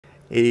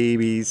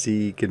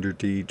ABC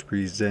Kinderteach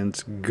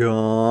presents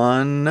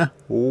Gone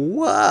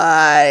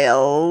Wild,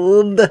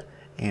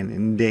 an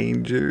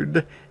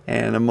Endangered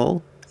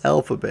Animal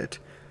Alphabet,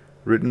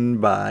 written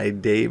by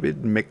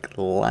David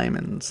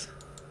McLimans.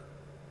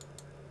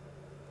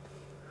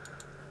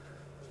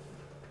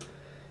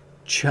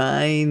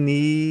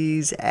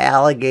 Chinese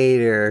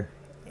alligator.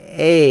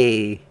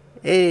 A.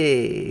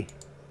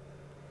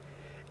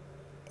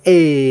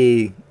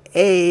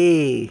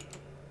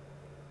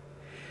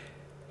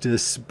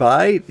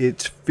 Despite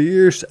its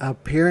fierce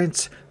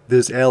appearance,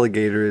 this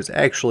alligator is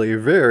actually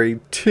very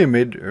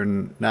timid, or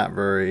not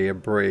very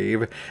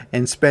brave,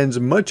 and spends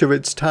much of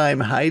its time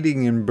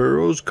hiding in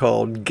burrows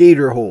called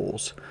gator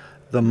holes.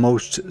 The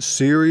most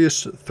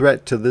serious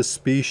threat to this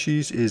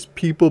species is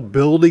people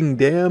building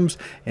dams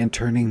and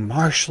turning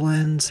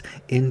marshlands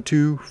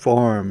into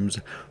farms.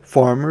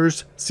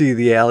 Farmers see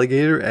the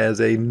alligator as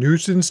a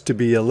nuisance to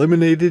be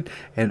eliminated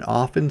and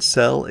often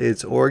sell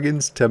its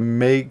organs to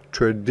make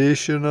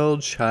traditional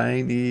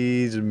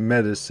Chinese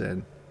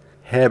medicine.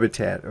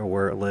 Habitat, or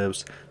where it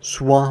lives: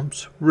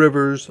 swamps,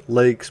 rivers,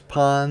 lakes,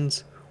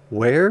 ponds.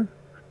 Where?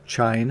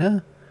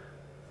 China?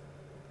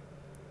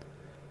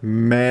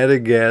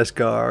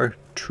 Madagascar.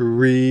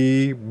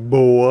 Tree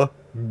boa.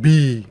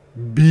 B.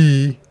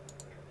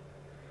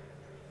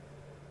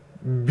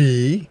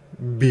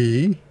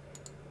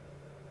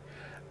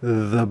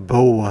 The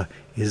boa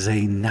is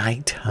a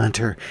night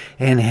hunter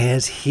and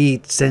has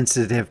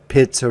heat-sensitive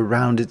pits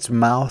around its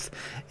mouth,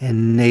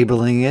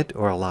 enabling it,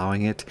 or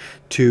allowing it,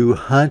 to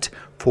hunt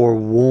for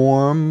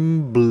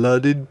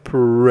warm-blooded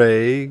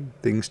prey,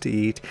 things to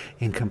eat,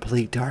 in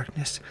complete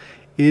darkness.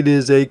 It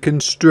is a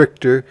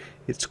constrictor.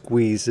 It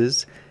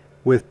squeezes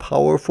with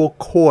powerful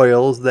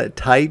coils that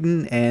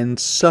tighten and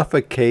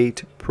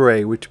suffocate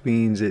prey, which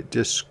means it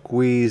just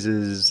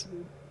squeezes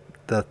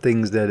the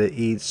things that it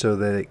eats so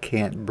that it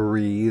can't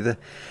breathe.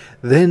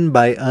 Then,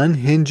 by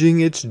unhinging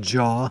its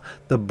jaw,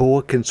 the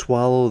boa can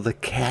swallow the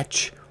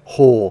catch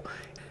whole.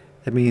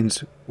 That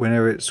means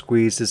whenever it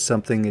squeezes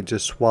something, it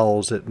just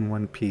swallows it in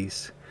one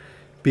piece.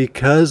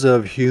 Because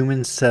of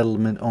human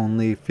settlement,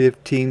 only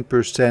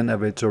 15%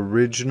 of its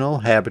original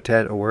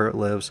habitat, or where it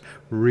lives,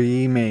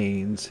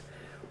 remains.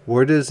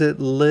 Where does it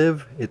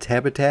live? Its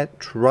habitat?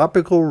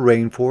 Tropical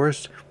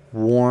rainforest,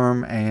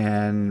 warm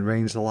and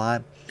rains a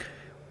lot.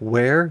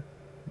 Where?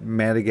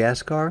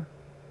 Madagascar.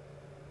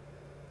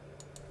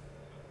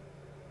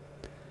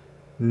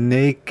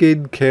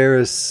 Naked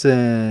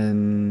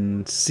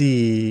Kerosene.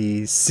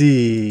 C.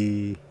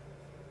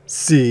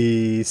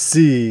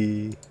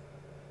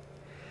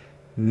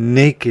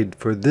 Naked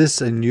for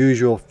this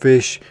unusual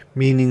fish,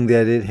 meaning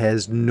that it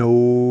has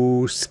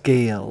no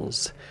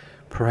scales.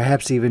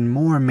 Perhaps even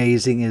more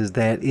amazing is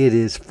that it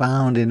is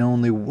found in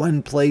only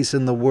one place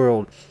in the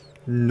world: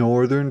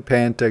 northern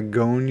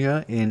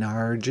Patagonia in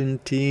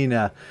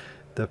Argentina.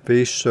 The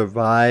fish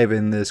survive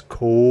in this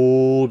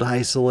cold,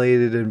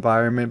 isolated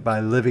environment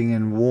by living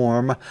in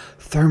warm,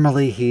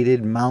 thermally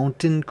heated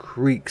mountain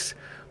creeks,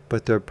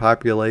 but their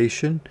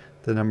population,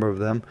 the number of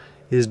them,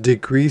 is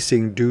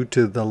decreasing due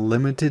to the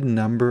limited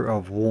number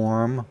of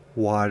warm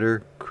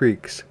water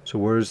creeks. So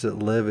where does it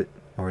live,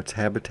 or its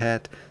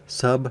habitat?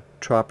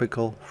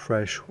 Subtropical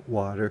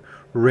freshwater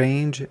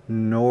range,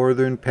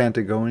 northern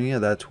Patagonia,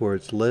 that's where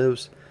it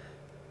lives.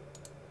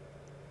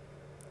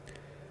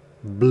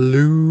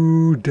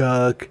 Blue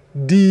duck.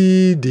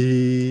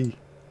 D.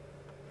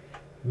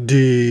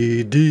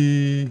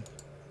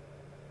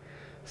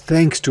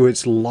 Thanks to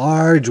its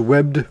large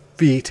webbed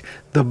feet,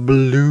 the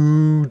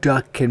blue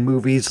duck can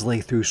move easily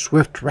through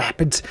swift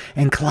rapids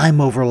and climb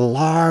over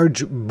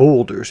large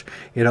boulders.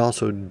 It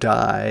also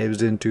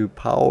dives into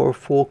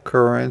powerful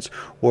currents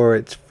where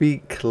its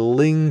feet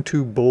cling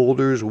to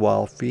boulders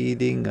while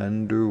feeding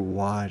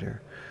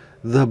underwater.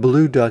 The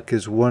blue duck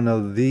is one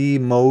of the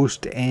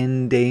most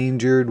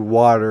endangered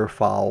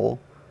waterfowl.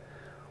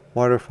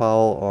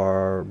 Waterfowl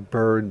are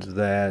birds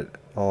that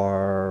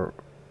are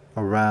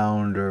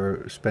around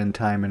or spend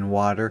time in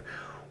water.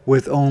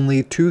 With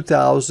only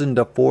 2,000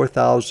 to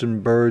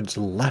 4,000 birds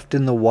left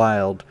in the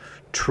wild,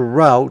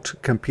 trout,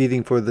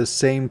 competing for the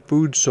same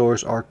food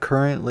source, are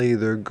currently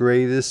their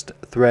greatest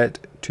threat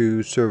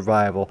to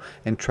survival.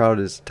 And trout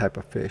is a type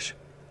of fish.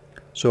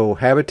 So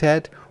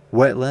habitat: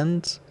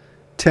 wetlands,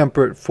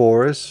 temperate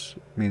forests,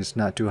 means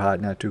not too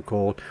hot, not too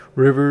cold,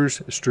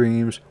 rivers,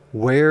 streams.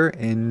 Where?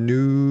 In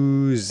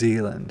New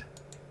Zealand.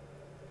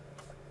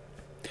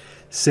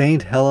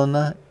 St.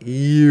 Helena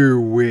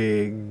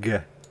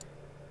earwig.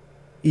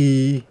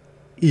 E.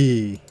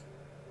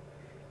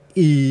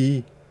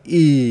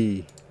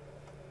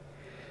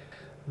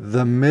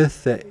 The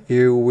myth that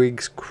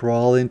earwigs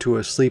crawl into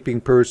a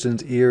sleeping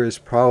person's ear is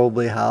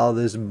probably how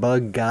this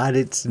bug got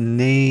its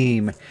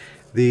name.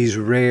 These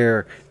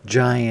rare,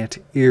 giant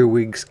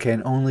earwigs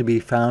can only be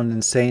found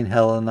in St.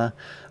 Helena,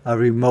 a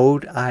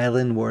remote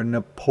island where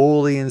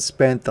Napoleon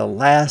spent the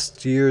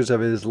last years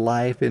of his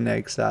life in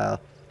exile.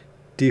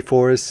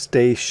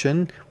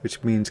 Deforestation,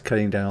 which means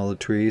cutting down all the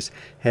trees,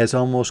 has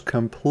almost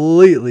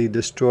completely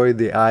destroyed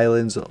the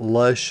island's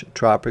lush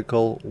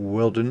tropical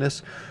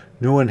wilderness.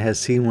 No one has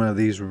seen one of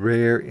these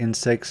rare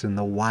insects in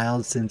the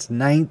wild since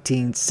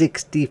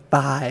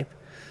 1965.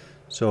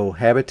 So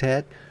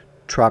habitat,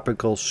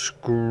 tropical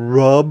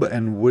scrub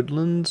and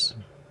woodlands.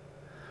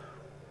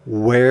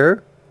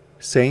 Where?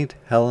 St.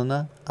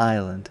 Helena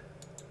Island.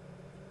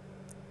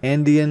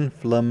 Andean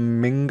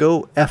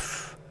flamingo,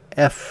 F.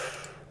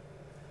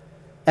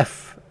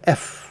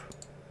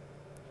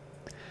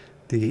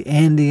 The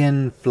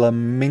Andean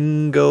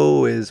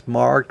flamingo is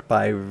marked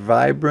by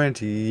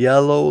vibrant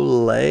yellow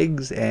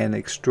legs and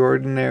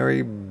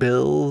extraordinary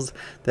bills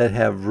that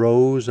have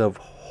rows of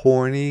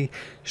horny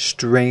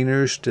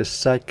strainers to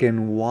suck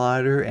in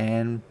water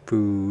and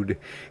food.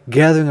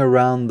 Gathering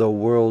around the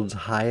world's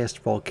highest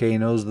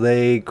volcanoes,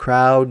 they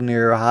crowd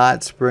near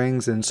hot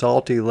springs and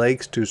salty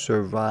lakes to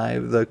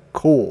survive the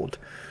cold.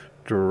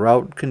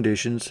 Drought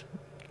conditions,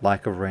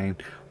 lack of rain,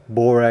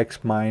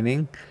 borax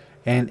mining,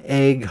 and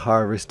egg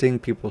harvesting,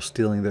 people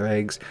stealing their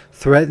eggs,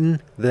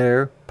 threaten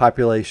their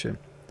population.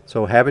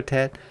 So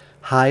habitat,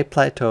 high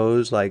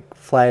plateaus like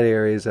flat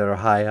areas that are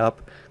high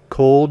up,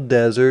 cold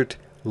desert,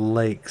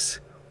 lakes.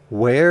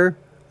 Where?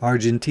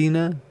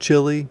 Argentina,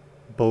 Chile,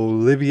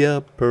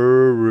 Bolivia,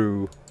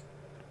 Peru.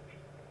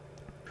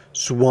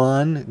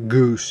 Swan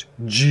goose,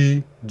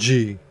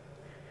 GG.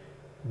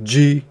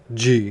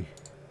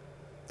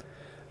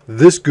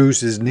 This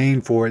goose is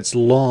named for its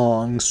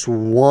long,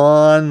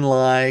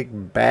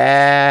 swan-like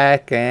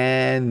back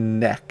and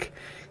neck.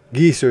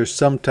 Geese are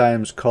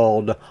sometimes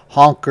called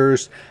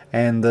honkers,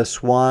 and the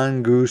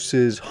swan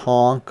goose's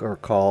honk or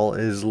call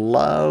is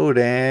loud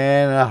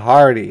and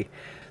hearty.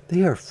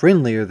 They are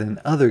friendlier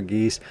than other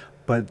geese,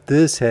 but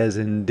this has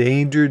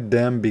endangered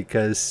them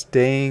because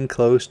staying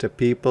close to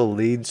people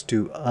leads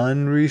to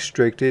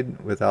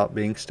unrestricted, without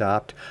being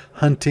stopped,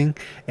 hunting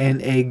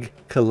and egg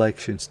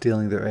collection,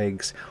 stealing their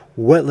eggs.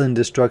 Wetland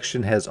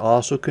destruction has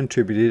also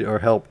contributed or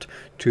helped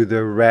to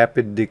their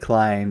rapid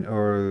decline,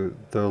 or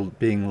there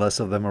being less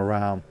of them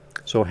around.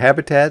 So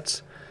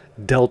habitats,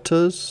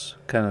 deltas,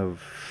 kind of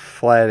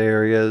flat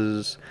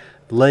areas,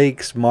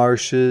 lakes,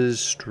 marshes,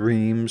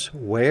 streams.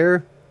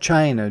 Where?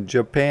 China,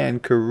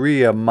 Japan,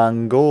 Korea,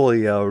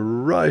 Mongolia,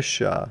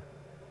 Russia.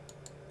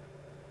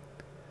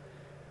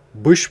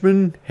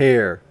 Bushman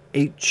hare,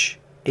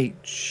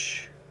 HH.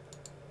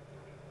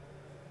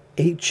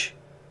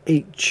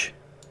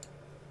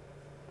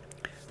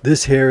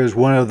 This hare is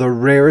one of the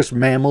rarest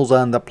mammals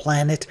on the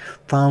planet,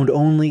 found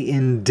only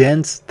in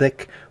dense,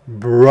 thick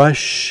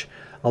brush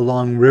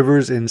along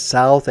rivers in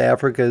South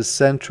Africa's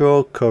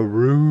central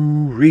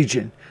Karoo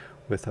region.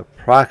 With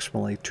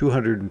approximately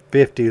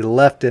 250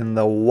 left in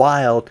the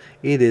wild,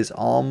 it is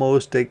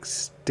almost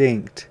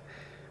extinct.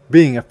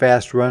 Being a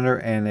fast runner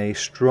and a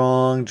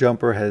strong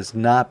jumper has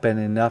not been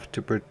enough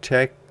to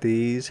protect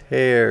these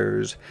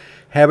hares.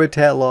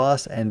 Habitat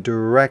loss and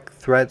direct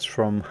threats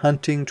from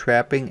hunting,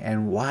 trapping,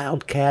 and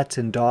wild cats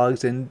and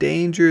dogs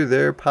endanger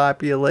their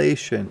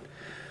population.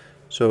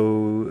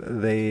 So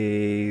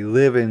they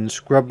live in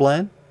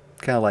scrubland,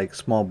 kind of like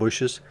small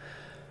bushes.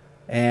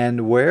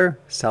 And where?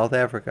 South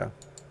Africa.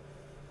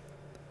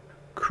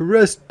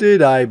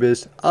 Crested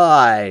ibis,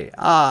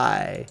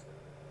 I.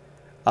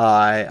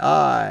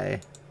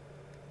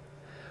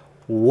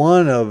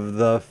 One of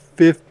the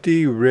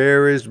 50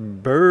 rarest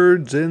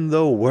birds in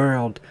the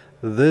world.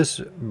 This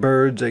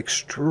bird's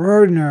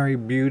extraordinary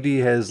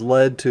beauty has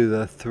led to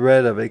the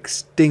threat of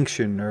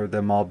extinction, or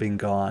them all being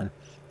gone.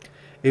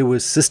 It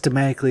was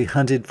systematically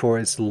hunted for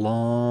its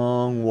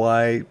long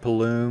white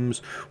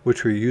plumes,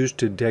 which were used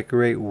to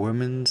decorate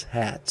women's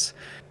hats.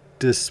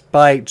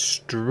 Despite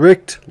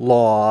strict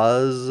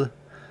laws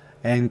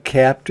and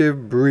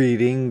captive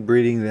breeding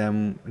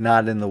them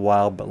not in the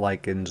wild but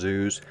like in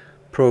zoos,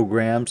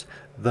 programs,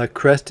 the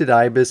crested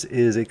ibis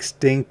is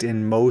extinct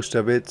in most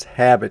of its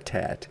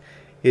habitat.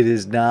 It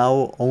is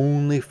now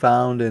only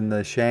found in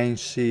the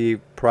Shanxi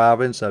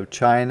province of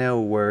China,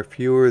 where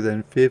fewer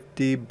than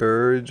 50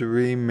 birds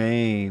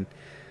remain.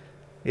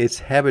 Its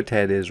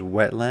habitat is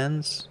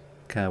wetlands,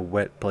 kind of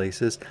wet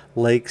places,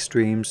 lakes,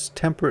 streams,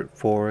 temperate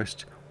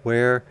forest.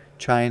 Where?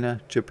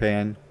 China,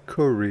 Japan,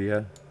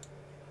 Korea.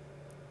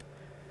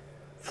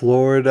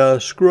 Florida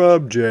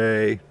scrub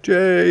jay,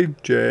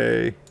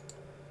 JJ.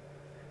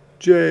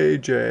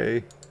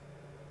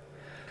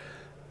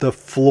 The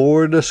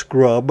Florida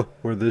scrub,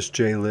 where this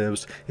jay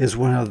lives, is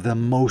one of the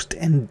most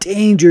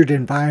endangered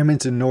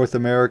environments in North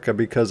America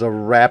because of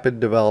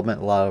rapid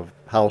development, a lot of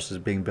houses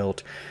being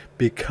built,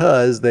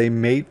 because they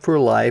mate for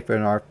life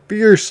and are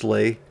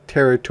fiercely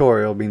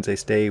territorial, means they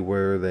stay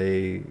where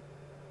they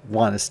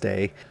want to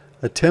stay.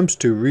 Attempts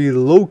to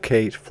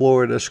relocate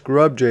Florida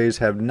scrub jays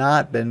have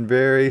not been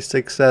very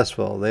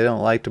successful. They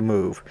don't like to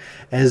move.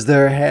 As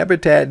their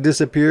habitat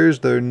disappears,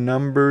 their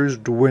numbers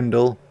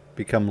dwindle,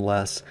 become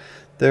less.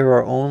 There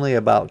are only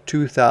about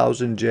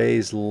 2,000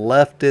 jays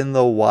left in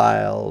the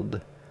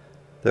wild.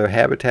 Their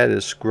habitat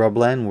is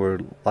scrubland, where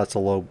lots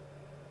of low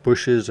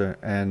bushes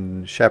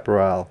and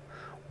chaparral.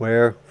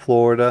 where?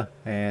 Florida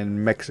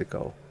and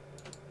Mexico.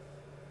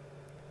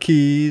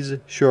 Keys,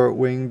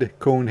 short-winged,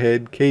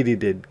 conehead,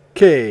 katydid.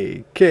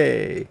 K,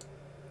 K.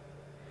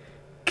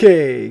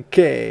 K,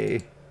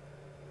 K.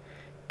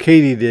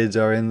 Katydids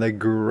are in the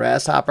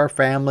grasshopper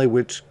family,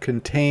 which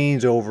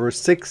contains over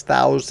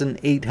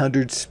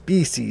 6,800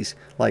 species.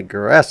 Like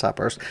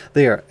grasshoppers,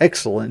 they are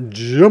excellent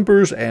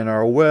jumpers and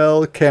are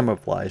well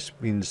camouflaged,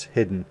 means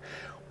hidden.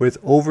 With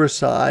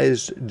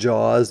oversized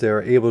jaws, they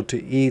are able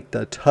to eat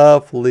the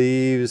tough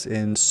leaves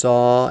in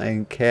saw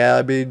and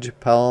cabbage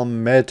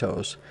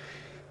palmettos.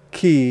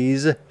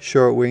 Keys,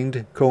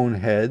 short-winged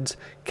coneheads,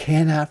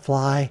 cannot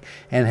fly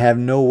and have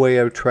no way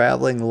of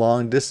traveling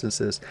long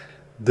distances.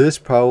 This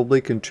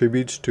probably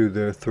contributes to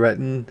their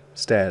threatened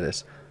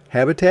status.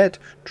 Habitat,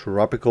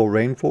 tropical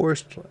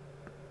rainforest,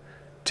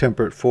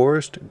 temperate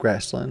forest,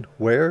 grassland.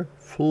 Where?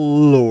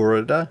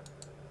 Florida.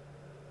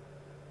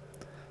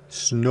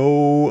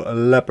 Snow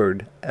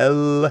leopard,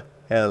 LL.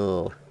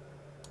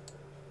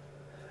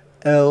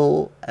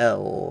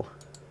 LL.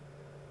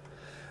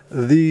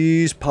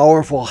 These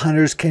powerful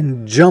hunters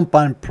can jump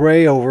on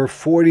prey over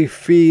 40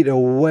 feet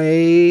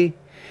away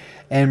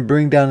and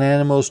bring down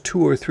animals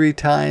 2 or 3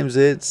 times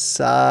its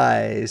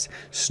size.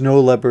 Snow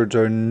leopards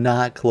are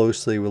not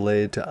closely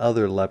related to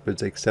other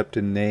leopards except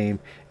in name,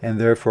 and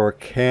therefore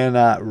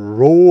cannot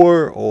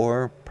roar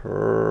or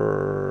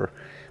purr.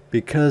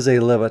 Because they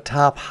live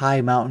atop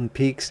high mountain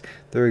peaks,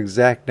 their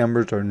exact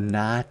numbers are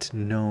not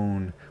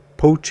known.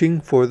 Poaching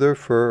for their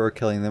fur or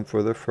killing them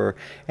for their fur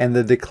and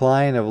the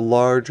decline of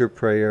larger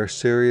prey are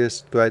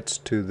serious threats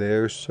to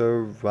their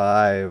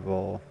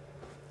survival.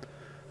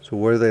 So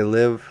where do they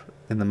live?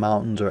 In the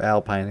mountains or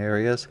alpine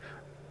areas.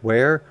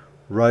 Where?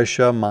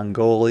 Russia,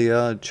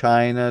 Mongolia,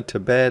 China,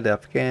 Tibet,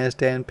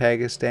 Afghanistan,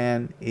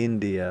 Pakistan,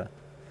 India.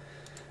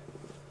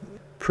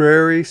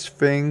 Prairie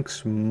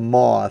sphinx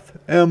moth.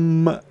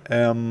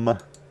 MM.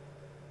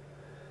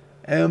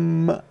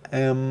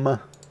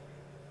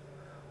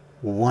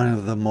 One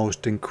of the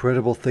most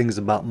incredible things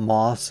about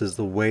moths is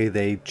the way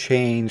they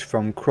change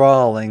from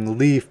crawling,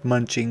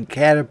 leaf-munching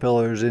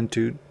caterpillars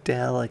into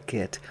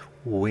delicate,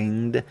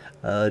 winged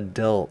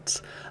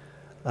adults.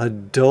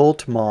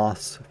 Adult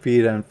moths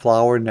feed on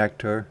flower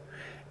nectar,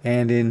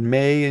 and in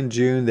May and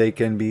June they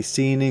can be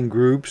seen in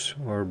groups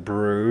or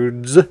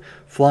broods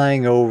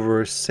flying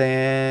over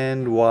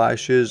sand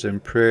washes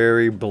and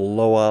prairie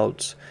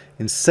blowouts.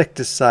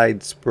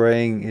 Insecticide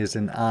spraying is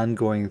an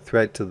ongoing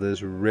threat to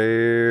this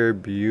rare,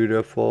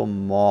 beautiful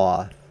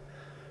moth.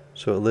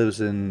 So it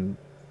lives in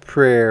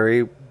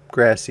prairie,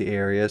 grassy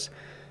areas.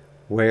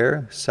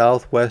 Where?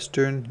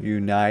 Southwestern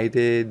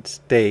United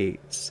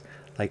States,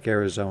 like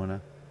Arizona.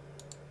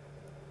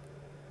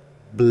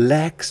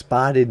 Black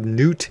spotted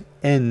newt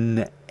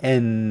N.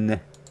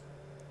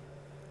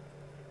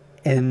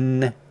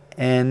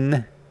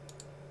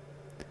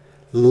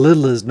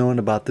 Little is known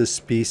about this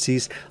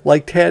species.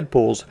 Like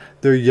tadpoles,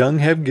 their young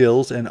have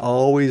gills and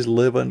always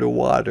live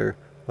underwater.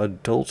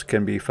 Adults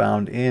can be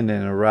found in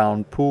and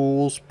around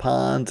pools,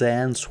 ponds,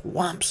 and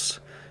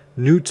swamps.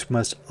 Newts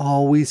must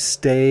always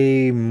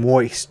stay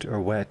moist or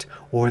wet,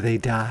 or they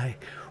die.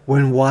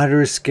 When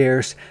water is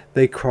scarce,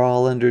 they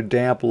crawl under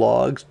damp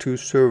logs to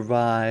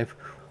survive.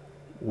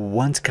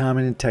 Once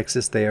common in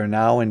Texas, they are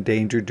now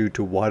endangered due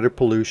to water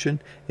pollution,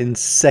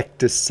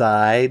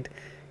 insecticide,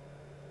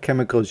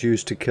 chemicals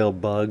used to kill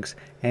bugs,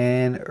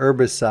 and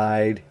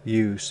herbicide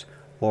use,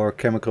 or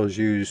chemicals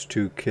used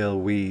to kill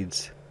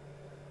weeds.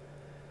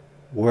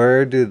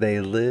 Where do they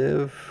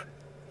live?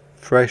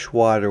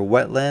 Freshwater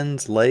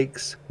wetlands,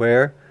 lakes.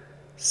 Where?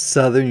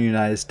 Southern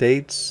United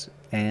States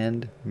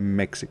and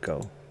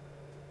Mexico.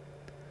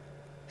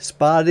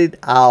 Spotted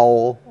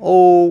owl.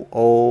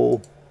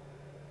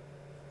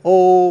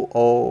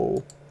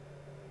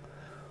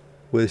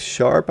 With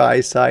sharp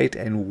eyesight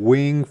and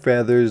wing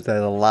feathers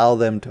that allow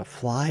them to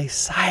fly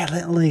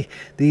silently,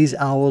 these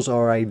owls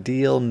are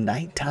ideal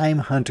nighttime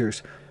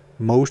hunters.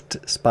 Most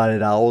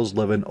spotted owls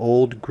live in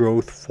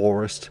old-growth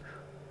forests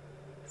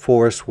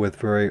with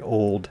very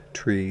old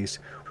trees,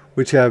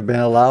 which have been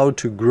allowed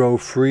to grow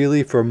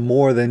freely for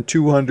more than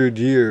 200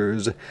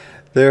 years.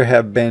 There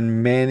have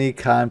been many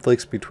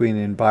conflicts between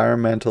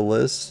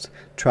environmentalists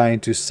trying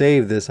to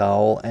save this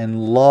owl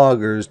and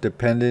loggers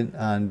dependent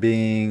on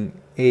being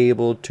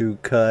able to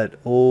cut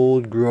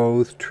old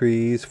growth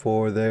trees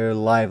for their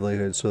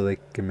livelihood so they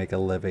can make a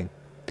living.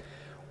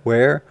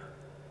 Where?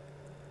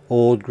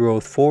 Old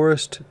growth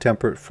forest,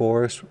 temperate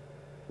forest.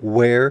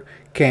 Where?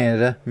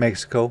 Canada,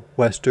 Mexico,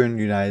 Western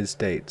United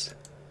States.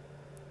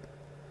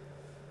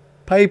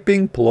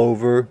 Piping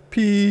plover,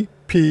 P.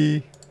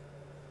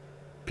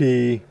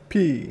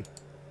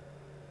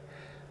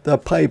 The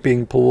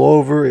piping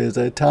plover is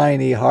a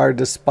tiny,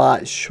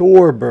 hard-to-spot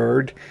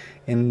shorebird.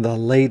 In the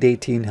late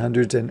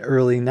 1800s and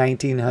early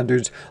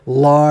 1900s,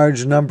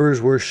 large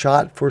numbers were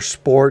shot for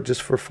sport,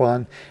 just for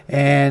fun,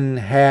 and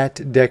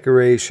hat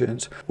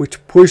decorations,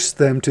 which pushed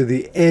them to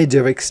the edge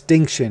of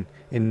extinction.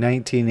 In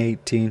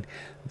 1918,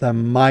 the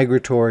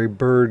Migratory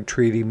Bird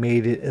Treaty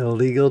made it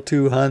illegal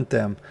to hunt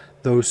them.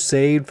 Though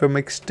saved from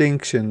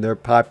extinction, their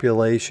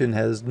population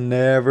has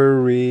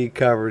never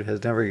recovered,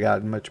 has never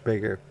gotten much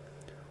bigger.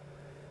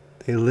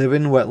 They live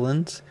in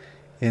wetlands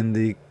in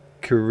the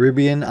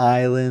Caribbean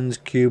islands,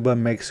 Cuba,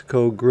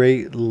 Mexico,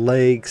 Great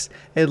Lakes,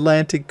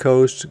 Atlantic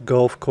coast,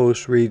 Gulf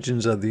Coast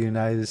regions of the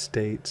United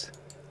States.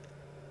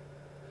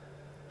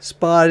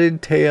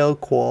 Spotted tail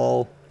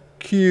quail,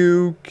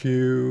 Q,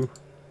 Q,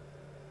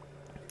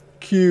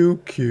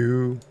 Q,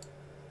 Q.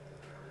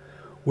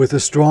 With a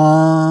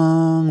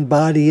strong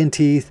body and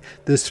teeth,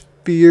 this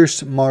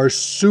fierce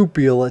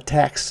marsupial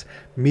attacks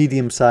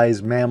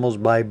medium-sized mammals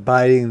by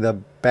biting the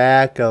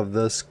back of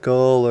the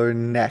skull or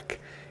neck.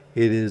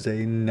 It is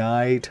a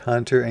night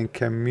hunter and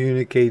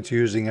communicates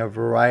using a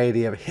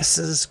variety of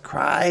hisses,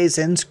 cries,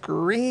 and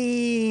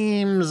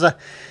screams.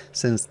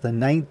 Since the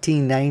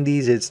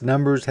 1990s, its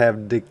numbers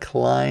have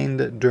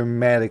declined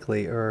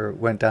dramatically, or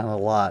went down a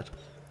lot.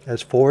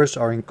 As forests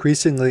are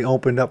increasingly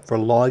opened up for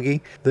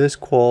logging, this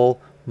quail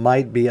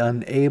might be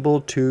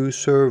unable to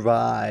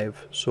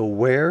survive. So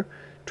where?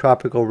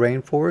 Tropical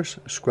rainforest,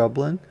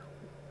 scrubland.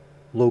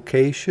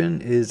 Location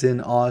is in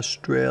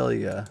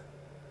Australia.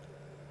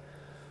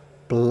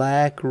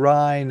 Black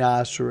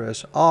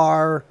rhinoceros,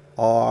 R,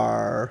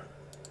 R,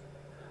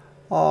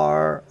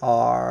 R,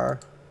 R.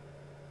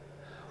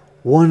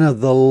 One of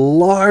the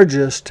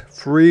largest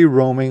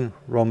free-roaming,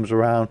 roams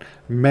around,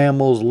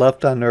 mammals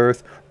left on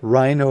Earth.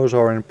 Rhinos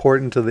are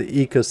important to the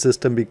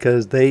ecosystem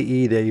because they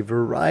eat a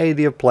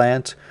variety of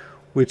plants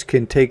which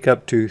can take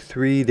up to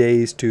 3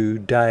 days to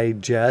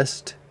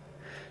digest,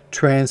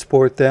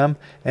 transport them,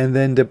 and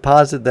then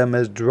deposit them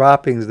as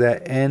droppings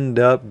that end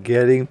up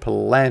getting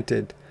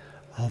planted.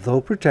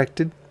 Although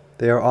protected,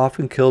 they are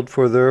often killed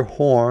for their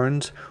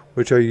horns,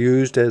 which are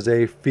used as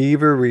a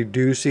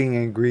fever-reducing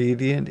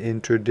ingredient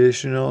in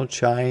traditional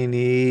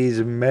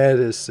Chinese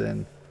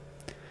medicine.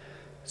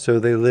 So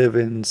they live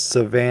in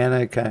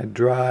savanna, kind of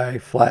dry,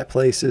 flat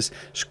places,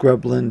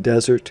 scrubland,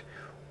 desert.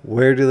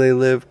 Where do they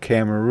live?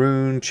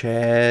 Cameroon,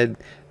 Chad,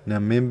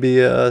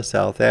 Namibia,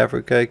 South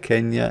Africa,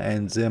 Kenya,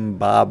 and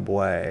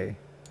Zimbabwe.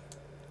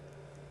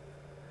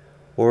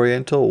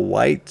 Oriental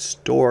white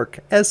stork,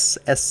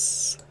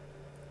 SS.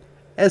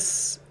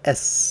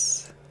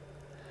 SS.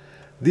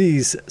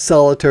 These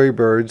solitary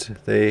birds,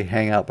 they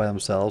hang out by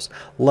themselves,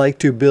 like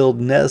to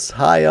build nests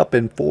high up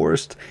in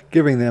forests,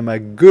 giving them a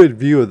good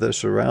view of the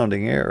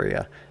surrounding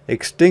area.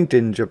 Extinct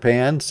in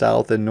Japan,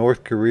 South and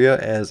North Korea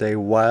as a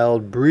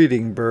wild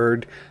breeding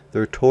bird,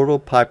 their total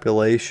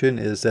population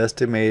is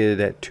estimated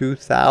at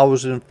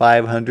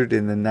 2,500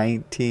 in the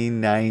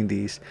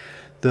 1990s.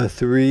 The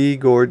Three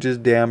Gorges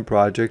Dam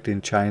project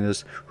in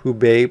China's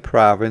Hubei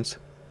province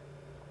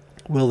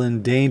will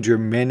endanger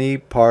many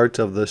parts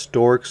of the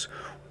stork's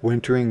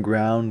wintering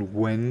ground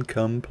when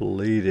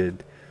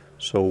completed.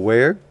 So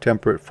where?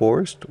 Temperate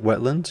forest,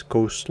 wetlands,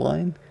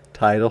 coastline,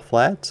 tidal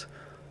flats.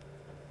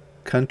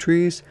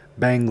 Countries: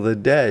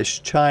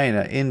 Bangladesh,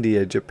 China,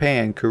 India,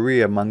 Japan,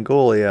 Korea,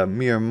 Mongolia,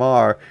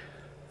 Myanmar,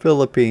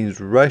 Philippines,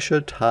 Russia,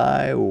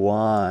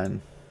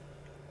 Taiwan.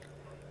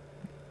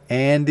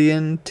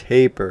 Andean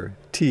tapir,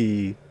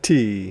 T,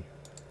 T,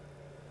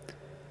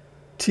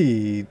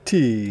 T,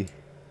 T.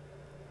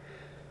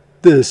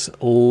 This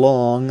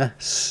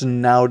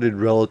long-snouted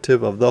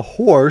relative of the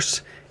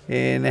horse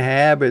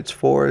inhabits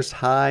forests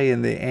high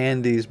in the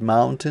Andes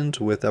Mountains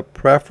with a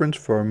preference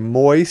for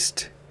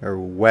moist or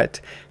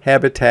wet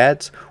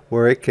habitats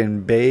where it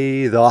can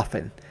bathe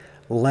often.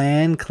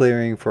 Land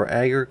clearing for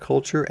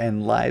agriculture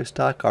and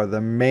livestock are the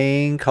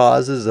main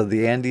causes of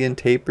the Andean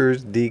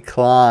tapir's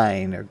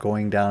decline, or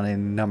going down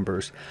in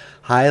numbers.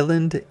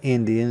 Highland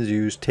Indians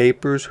use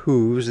tapirs'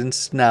 hooves and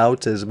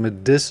snouts as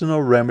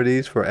medicinal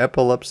remedies for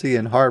epilepsy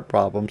and heart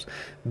problems,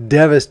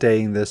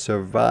 devastating the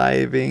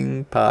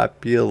surviving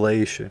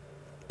population.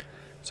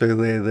 So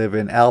they live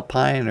in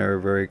alpine or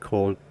very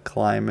cold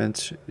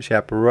climates,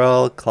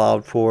 chaparral,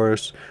 cloud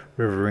forest,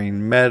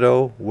 riverine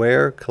meadow.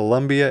 Where?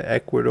 Colombia,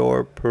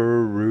 Ecuador,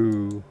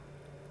 Peru.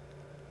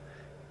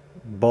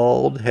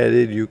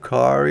 Bald-headed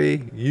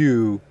Yukari,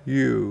 U.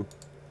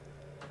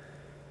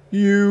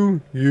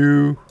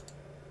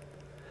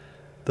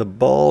 The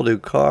bald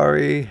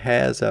Yukari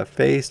has a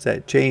face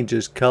that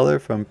changes color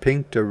from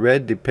pink to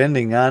red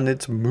depending on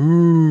its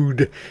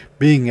mood.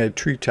 Being a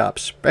treetop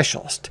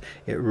specialist,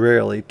 it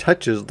rarely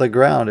touches the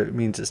ground. It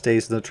means it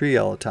stays in the tree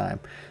all the time.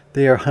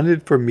 They are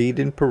hunted for meat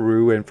in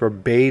Peru and for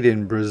bait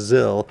in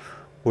Brazil,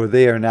 where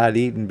they are not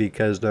eaten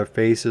because their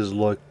faces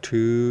look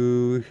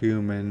too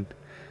human.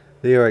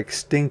 They are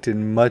extinct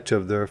in much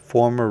of their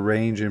former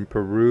range in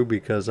Peru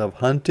because of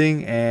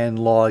hunting and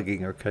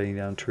logging, or cutting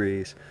down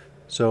trees.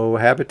 So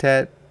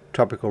habitat: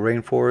 tropical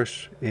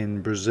rainforest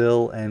in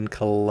Brazil and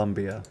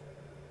Colombia.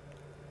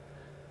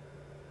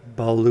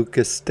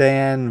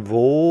 Baluchistan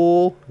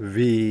vole,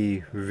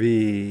 V.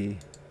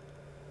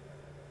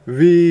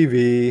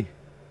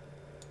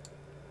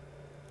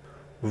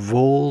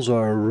 Voles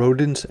are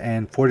rodents,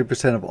 and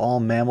 40% of all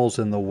mammals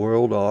in the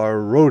world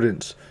are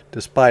rodents.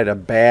 Despite a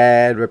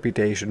bad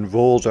reputation,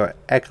 voles are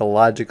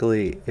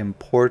ecologically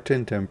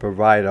important and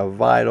provide a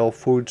vital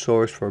food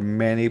source for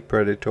many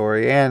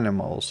predatory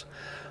animals.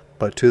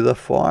 But to the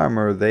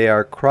farmer, they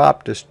are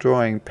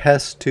crop-destroying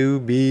pests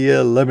to be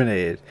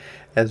eliminated.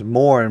 As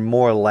more and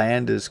more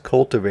land is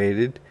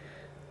cultivated,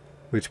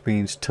 which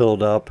means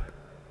tilled up,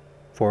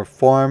 for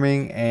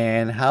farming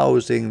and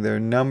housing, their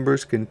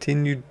numbers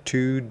continue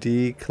to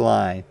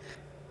decline.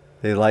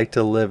 They like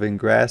to live in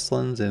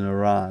grasslands in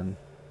Iran.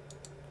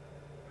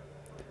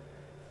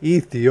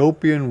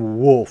 Ethiopian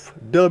wolf.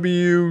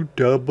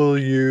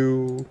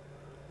 WW.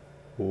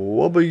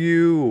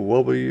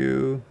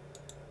 WW.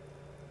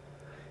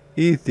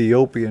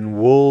 Ethiopian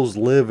wolves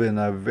live in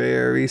a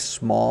very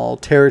small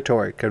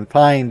territory,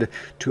 confined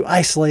to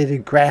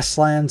isolated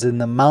grasslands in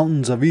the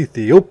mountains of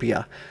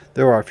Ethiopia.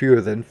 There are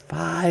fewer than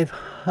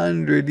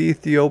 500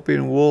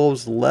 Ethiopian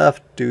wolves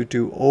left due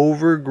to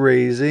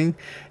overgrazing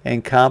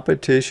and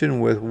competition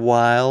with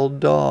wild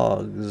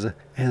dogs.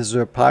 As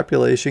their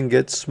population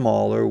gets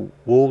smaller,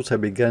 wolves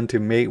have begun to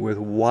mate with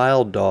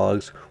wild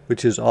dogs,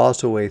 which is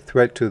also a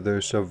threat to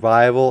their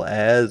survival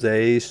as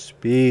a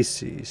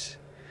species.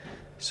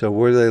 So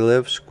where do they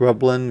live?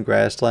 Scrubland,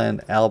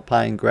 grassland,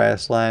 alpine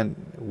grassland.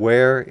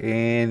 Where?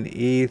 In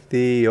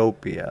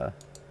Ethiopia.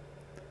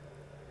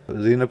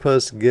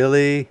 Xenopus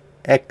gilli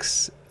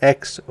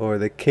XX, or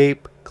the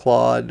Cape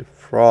Clawed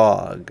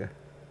Frog.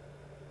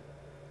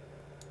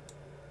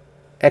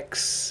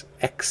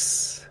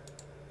 XX.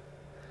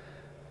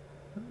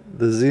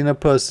 The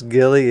Xenopus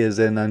gilli is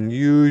an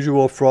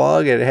unusual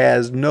frog. It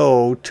has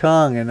no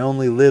tongue and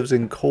only lives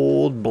in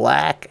cold,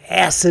 black,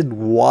 acid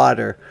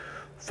water,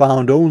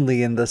 found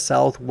only in the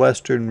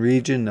southwestern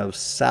region of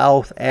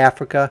South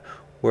Africa,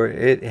 where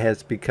it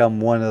has become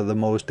one of the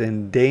most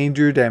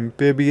endangered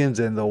amphibians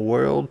in the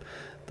world.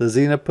 The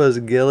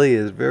Xenopus gilli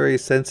is very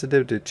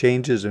sensitive to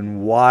changes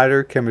in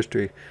water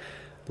chemistry.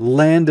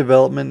 Land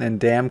development and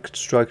dam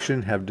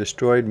construction have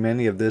destroyed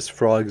many of this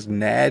frog's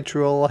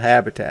natural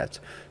habitats,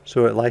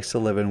 so it likes to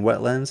live in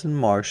wetlands and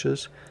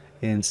marshes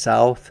in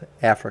South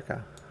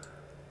Africa.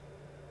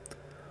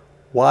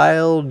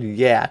 Wild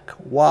yak.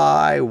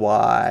 Why?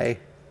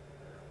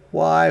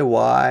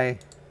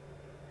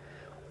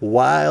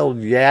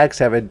 Wild yaks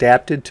have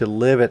adapted to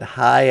live at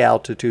high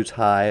altitudes,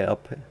 high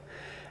up,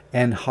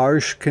 and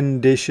harsh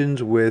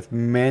conditions, with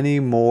many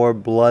more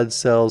blood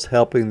cells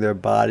helping their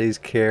bodies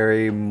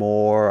carry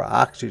more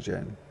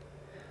oxygen.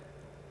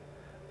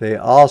 They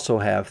also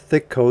have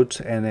thick coats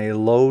and a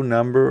low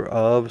number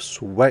of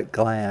sweat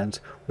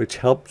glands, which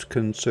helps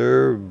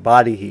conserve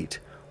body heat.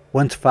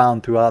 Once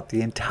found throughout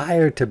the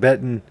entire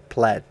Tibetan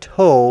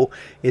Plateau,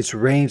 its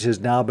range has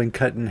now been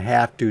cut in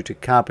half due to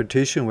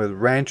competition with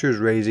ranchers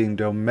raising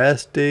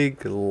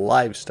domestic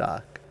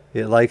livestock.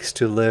 It likes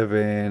to live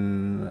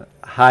in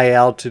high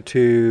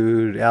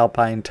altitude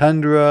alpine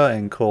tundra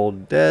and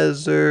cold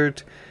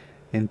desert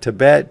in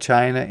Tibet,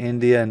 China,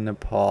 India, and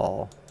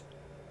Nepal.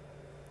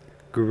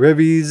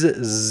 Grevy's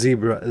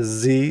zebra.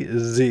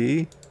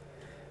 ZZ.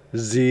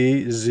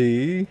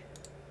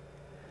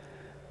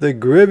 The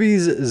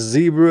Grevy's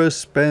zebra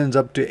spends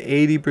up to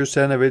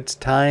 80% of its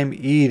time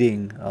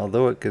eating.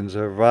 Although it can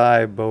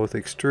survive both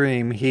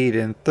extreme heat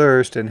and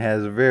thirst and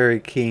has very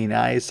keen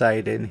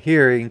eyesight and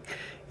hearing,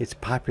 its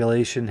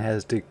population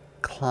has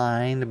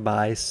declined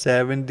by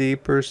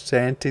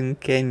 70% in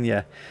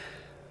Kenya.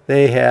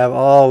 They have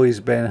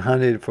always been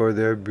hunted for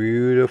their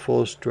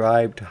beautiful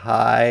striped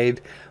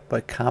hide,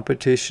 but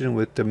competition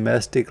with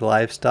domestic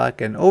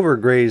livestock and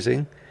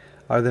overgrazing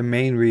are the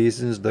main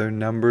reasons their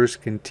numbers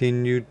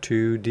continue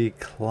to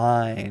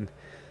decline.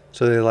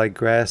 So they like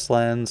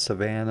grasslands,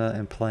 savanna,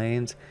 and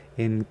plains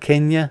in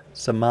Kenya,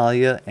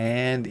 Somalia,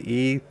 and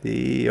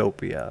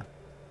Ethiopia.